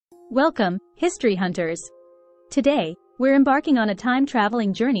Welcome, history hunters. Today, we're embarking on a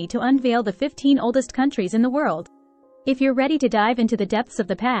time-traveling journey to unveil the 15 oldest countries in the world. If you're ready to dive into the depths of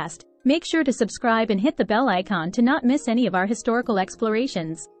the past, make sure to subscribe and hit the bell icon to not miss any of our historical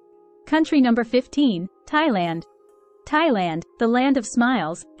explorations. Country number 15, Thailand. Thailand, the land of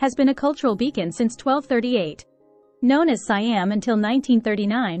smiles, has been a cultural beacon since 1238. Known as Siam until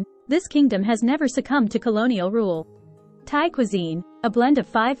 1939, this kingdom has never succumbed to colonial rule. Thai cuisine, a blend of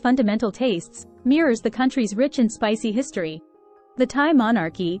 5 fundamental tastes, mirrors the country's rich and spicy history. The Thai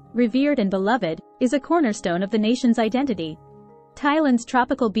monarchy, revered and beloved, is a cornerstone of the nation's identity. Thailand's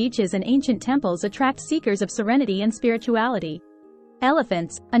tropical beaches and ancient temples attract seekers of serenity and spirituality.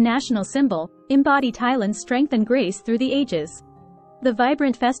 Elephants, a national symbol, embody Thailand's strength and grace through the ages. The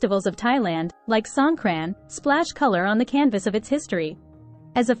vibrant festivals of Thailand, like Songkran, splash color on the canvas of its history.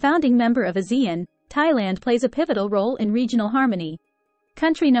 As a founding member of ASEAN, Thailand plays a pivotal role in regional harmony.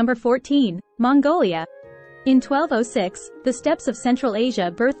 Country number 14, Mongolia. In 1206, the steppes of Central Asia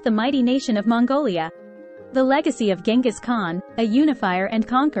birthed the mighty nation of Mongolia. The legacy of Genghis Khan, a unifier and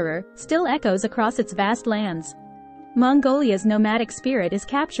conqueror, still echoes across its vast lands. Mongolia's nomadic spirit is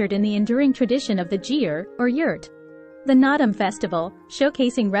captured in the enduring tradition of the Jir, or yurt. The Naadam festival,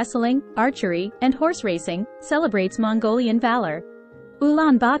 showcasing wrestling, archery, and horse racing, celebrates Mongolian valor.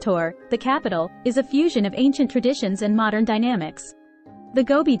 Ulaanbaatar, the capital, is a fusion of ancient traditions and modern dynamics. The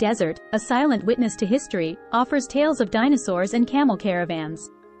Gobi Desert, a silent witness to history, offers tales of dinosaurs and camel caravans.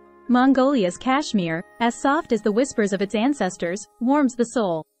 Mongolia's Kashmir, as soft as the whispers of its ancestors, warms the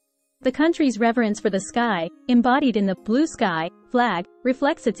soul. The country's reverence for the sky, embodied in the blue sky flag,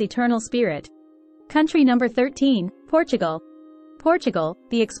 reflects its eternal spirit. Country number 13, Portugal. Portugal,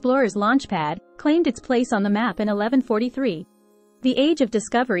 the explorer's launchpad, claimed its place on the map in 1143. The age of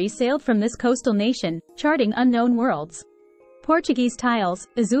discovery sailed from this coastal nation, charting unknown worlds. Portuguese tiles,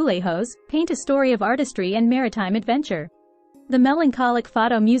 azulejos, paint a story of artistry and maritime adventure. The melancholic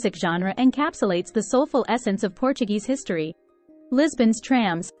fado music genre encapsulates the soulful essence of Portuguese history. Lisbon's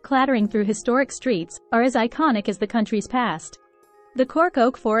trams, clattering through historic streets, are as iconic as the country's past. The cork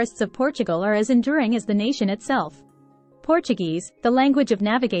oak forests of Portugal are as enduring as the nation itself. Portuguese, the language of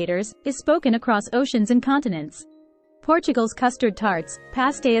navigators, is spoken across oceans and continents. Portugal's custard tarts,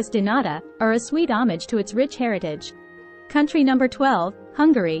 pastéis de nata, are a sweet homage to its rich heritage. Country number 12,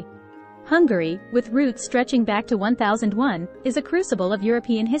 Hungary. Hungary, with roots stretching back to 1001, is a crucible of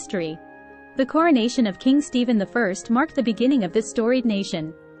European history. The coronation of King Stephen I marked the beginning of this storied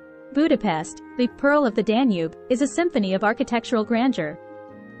nation. Budapest, the Pearl of the Danube, is a symphony of architectural grandeur.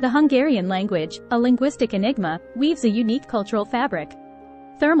 The Hungarian language, a linguistic enigma, weaves a unique cultural fabric.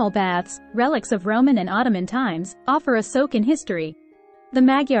 Thermal baths, relics of Roman and Ottoman times, offer a soak in history. The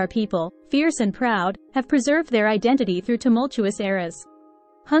Magyar people, fierce and proud, have preserved their identity through tumultuous eras.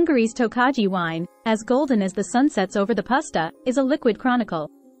 Hungary's Tokaji wine, as golden as the sunsets over the Puszta, is a liquid chronicle.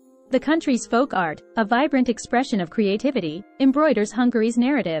 The country's folk art, a vibrant expression of creativity, embroiders Hungary's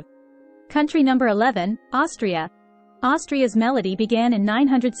narrative. Country number 11, Austria. Austria's melody began in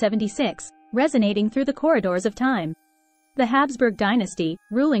 976, resonating through the corridors of time. The Habsburg dynasty,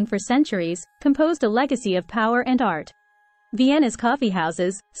 ruling for centuries, composed a legacy of power and art. Vienna's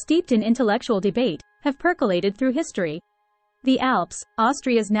coffeehouses, steeped in intellectual debate, have percolated through history. The Alps,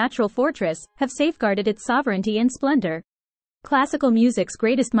 Austria's natural fortress, have safeguarded its sovereignty and splendor. Classical music's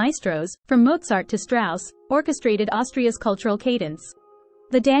greatest maestros, from Mozart to Strauss, orchestrated Austria's cultural cadence.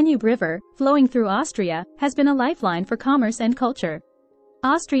 The Danube River, flowing through Austria, has been a lifeline for commerce and culture.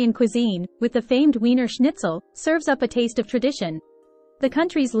 Austrian cuisine, with the famed Wiener Schnitzel, serves up a taste of tradition. The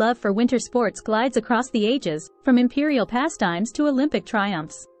country's love for winter sports glides across the ages, from imperial pastimes to Olympic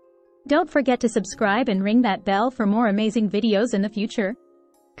triumphs. Don't forget to subscribe and ring that bell for more amazing videos in the future.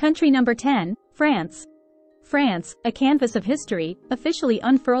 Country number 10, France. France, a canvas of history, officially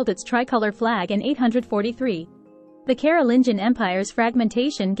unfurled its tricolor flag in 843. The Carolingian Empire's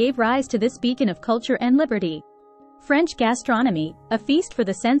fragmentation gave rise to this beacon of culture and liberty. French gastronomy, a feast for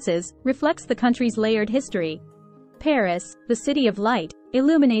the senses, reflects the country's layered history. Paris, the city of light,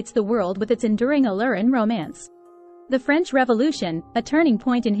 illuminates the world with its enduring allure and romance. The French Revolution, a turning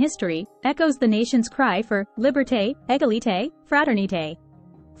point in history, echoes the nation's cry for liberté, égalité, fraternité.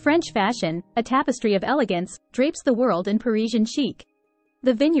 French fashion, a tapestry of elegance, drapes the world in Parisian chic.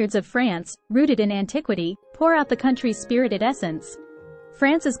 The vineyards of France, rooted in antiquity, pour out the country's spirited essence.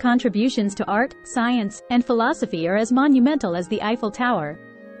 France's contributions to art, science, and philosophy are as monumental as the Eiffel Tower.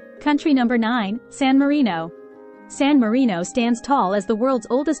 Country number 9, San Marino. San Marino stands tall as the world's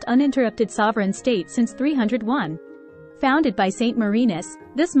oldest uninterrupted sovereign state since 301. Founded by Saint Marinus,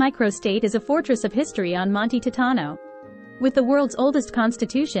 this microstate is a fortress of history on Monte Titano. With the world's oldest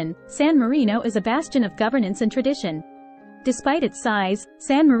constitution, San Marino is a bastion of governance and tradition. Despite its size,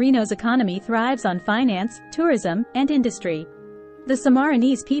 San Marino's economy thrives on finance, tourism, and industry. The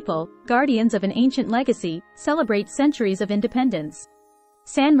Sammarinese people, guardians of an ancient legacy, celebrate centuries of independence.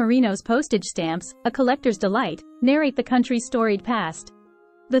 San Marino's postage stamps, a collector's delight, narrate the country's storied past.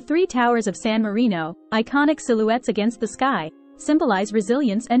 The three towers of San Marino, iconic silhouettes against the sky, symbolize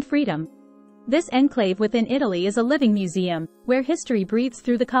resilience and freedom. This enclave within Italy is a living museum, where history breathes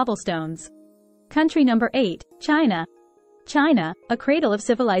through the cobblestones. Country number 8, China. China, a cradle of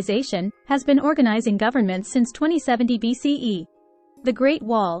civilization, has been organizing governments since 2070 BCE. The Great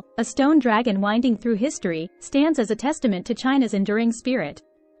Wall, a stone dragon winding through history, stands as a testament to China's enduring spirit.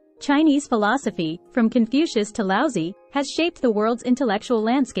 Chinese philosophy, from Confucius to Laozi, has shaped the world's intellectual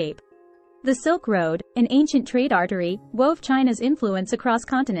landscape. The Silk Road, an ancient trade artery, wove China's influence across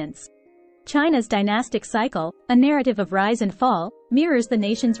continents. China's dynastic cycle, a narrative of rise and fall, mirrors the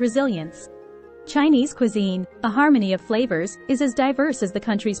nation's resilience. Chinese cuisine, a harmony of flavors, is as diverse as the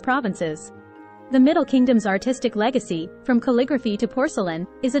country's provinces. The Middle Kingdom's artistic legacy, from calligraphy to porcelain,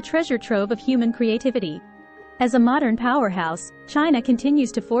 is a treasure trove of human creativity. As a modern powerhouse, China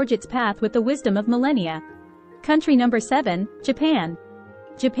continues to forge its path with the wisdom of millennia. Country number 7, Japan.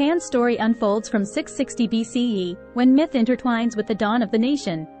 Japan's story unfolds from 660 BCE, when myth intertwines with the dawn of the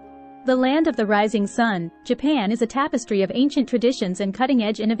nation. The land of the rising sun, Japan is a tapestry of ancient traditions and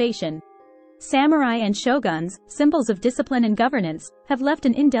cutting-edge innovation. Samurai and shoguns, symbols of discipline and governance, have left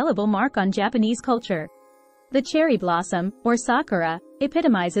an indelible mark on Japanese culture. The cherry blossom, or sakura,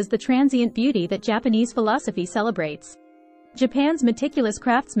 epitomizes the transient beauty that Japanese philosophy celebrates. Japan's meticulous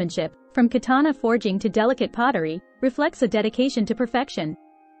craftsmanship, from katana forging to delicate pottery, reflects a dedication to perfection.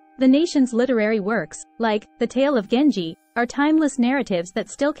 The nation's literary works, like The Tale of Genji, are timeless narratives that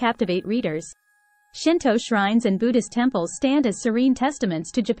still captivate readers. Shinto shrines and Buddhist temples stand as serene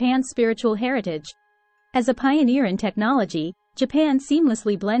testaments to Japan's spiritual heritage. As a pioneer in technology, Japan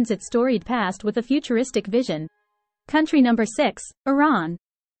seamlessly blends its storied past with a futuristic vision. Country number 6, Iran.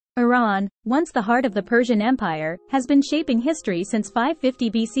 Iran, once the heart of the Persian Empire, has been shaping history since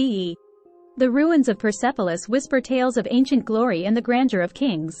 550 BCE. The ruins of Persepolis whisper tales of ancient glory and the grandeur of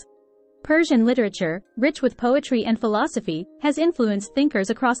kings. Persian literature, rich with poetry and philosophy, has influenced thinkers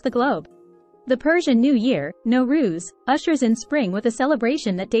across the globe. The Persian New Year, Nowruz, ushers in spring with a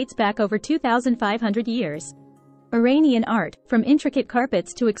celebration that dates back over 2,500 years. Iranian art, from intricate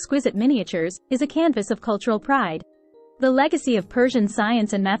carpets to exquisite miniatures, is a canvas of cultural pride. The legacy of Persian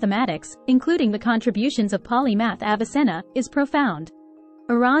science and mathematics, including the contributions of polymath Avicenna, is profound.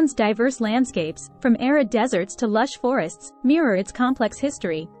 Iran's diverse landscapes, from arid deserts to lush forests, mirror its complex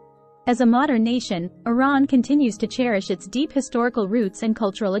history. As a modern nation, Iran continues to cherish its deep historical roots and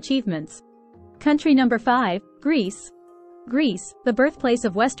cultural achievements. Country number 5, Greece. Greece, the birthplace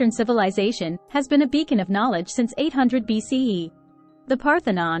of Western civilization, has been a beacon of knowledge since 800 BCE. The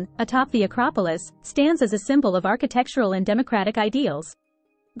Parthenon, atop the Acropolis, stands as a symbol of architectural and democratic ideals.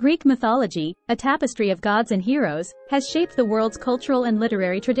 Greek mythology, a tapestry of gods and heroes, has shaped the world's cultural and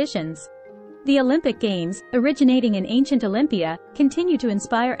literary traditions. The Olympic Games, originating in ancient Olympia, continue to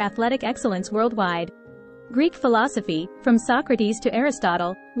inspire athletic excellence worldwide. Greek philosophy, from Socrates to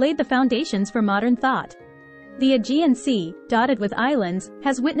Aristotle, laid the foundations for modern thought. The Aegean Sea, dotted with islands,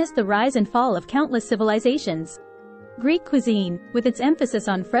 has witnessed the rise and fall of countless civilizations. Greek cuisine, with its emphasis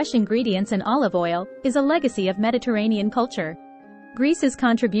on fresh ingredients and olive oil, is a legacy of Mediterranean culture. Greece's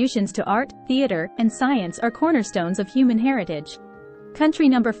contributions to art, theater, and science are cornerstones of human heritage. Country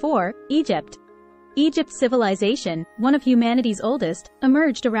number 4, Egypt. Egypt's civilization, one of humanity's oldest,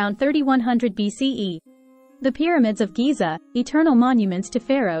 emerged around 3100 BCE. The pyramids of Giza, eternal monuments to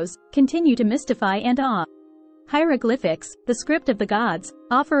pharaohs, continue to mystify and awe. Hieroglyphics, the script of the gods,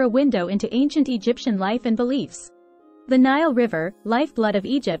 offer a window into ancient Egyptian life and beliefs. The Nile River, lifeblood of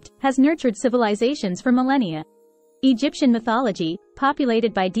Egypt, has nurtured civilizations for millennia. Egyptian mythology,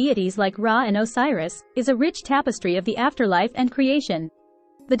 populated by deities like Ra and Osiris, is a rich tapestry of the afterlife and creation.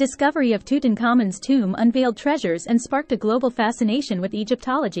 The discovery of Tutankhamun's tomb unveiled treasures and sparked a global fascination with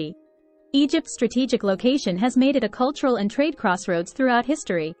Egyptology. Egypt's strategic location has made it a cultural and trade crossroads throughout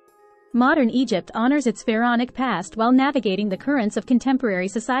history. Modern Egypt honors its pharaonic past while navigating the currents of contemporary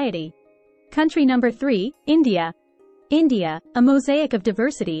society. Country number 3, India. India, a mosaic of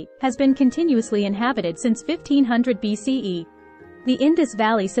diversity, has been continuously inhabited since 1500 BCE. The Indus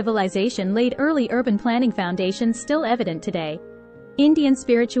Valley civilization laid early urban planning foundations still evident today. Indian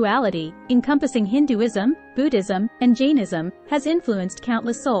spirituality, encompassing Hinduism, Buddhism, and Jainism, has influenced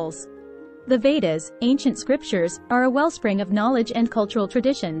countless souls. The Vedas, ancient scriptures, are a wellspring of knowledge and cultural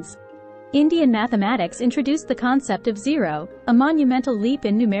traditions. Indian mathematics introduced the concept of zero, a monumental leap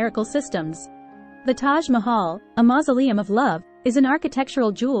in numerical systems. The Taj Mahal, a mausoleum of love, is an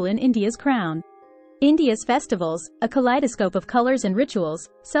architectural jewel in India's crown. India's festivals, a kaleidoscope of colors and rituals,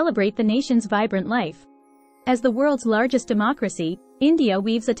 celebrate the nation's vibrant life. As the world's largest democracy, India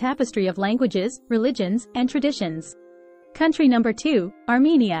weaves a tapestry of languages, religions, and traditions. Country number 2,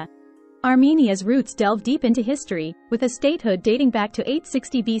 Armenia. Armenia's roots delve deep into history, with a statehood dating back to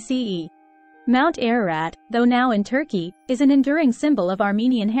 860 BCE. Mount Ararat, though now in Turkey, is an enduring symbol of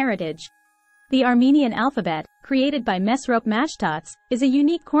Armenian heritage. The Armenian alphabet, created by Mesrop Mashtots, is a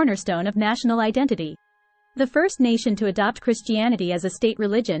unique cornerstone of national identity. The first nation to adopt Christianity as a state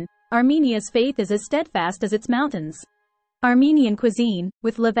religion, Armenia's faith is as steadfast as its mountains. Armenian cuisine,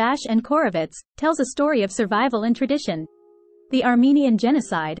 with lavash and korovets, tells a story of survival and tradition. The Armenian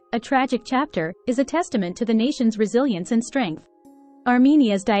genocide, a tragic chapter, is a testament to the nation's resilience and strength.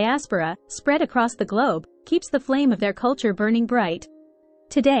 Armenia's diaspora, spread across the globe, keeps the flame of their culture burning bright.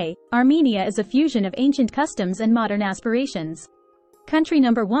 Today, Armenia is a fusion of ancient customs and modern aspirations. Country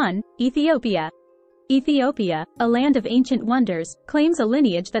number 1, Ethiopia. Ethiopia, a land of ancient wonders, claims a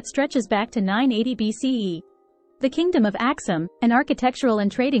lineage that stretches back to 980 BCE. The Kingdom of Aksum, an architectural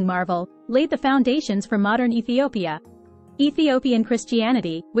and trading marvel, laid the foundations for modern Ethiopia. Ethiopian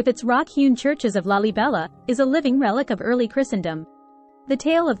Christianity, with its rock-hewn churches of Lalibela, is a living relic of early Christendom. The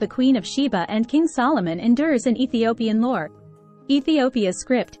tale of the Queen of Sheba and King Solomon endures in Ethiopian lore. Ethiopia's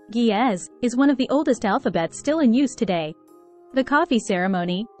script, Ge'ez, is one of the oldest alphabets still in use today. The coffee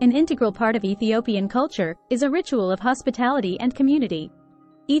ceremony, an integral part of Ethiopian culture, is a ritual of hospitality and community.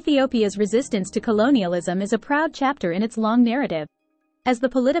 Ethiopia's resistance to colonialism is a proud chapter in its long narrative. As the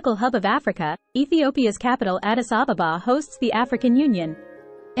political hub of Africa, Ethiopia's capital Addis Ababa hosts the African Union.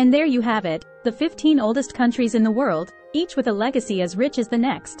 And there you have it, the 15 oldest countries in the world, each with a legacy as rich as the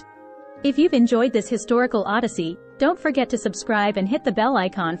next. If you've enjoyed this historical odyssey, don't forget to subscribe and hit the bell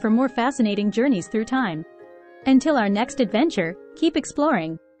icon for more fascinating journeys through time. Until our next adventure, keep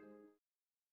exploring.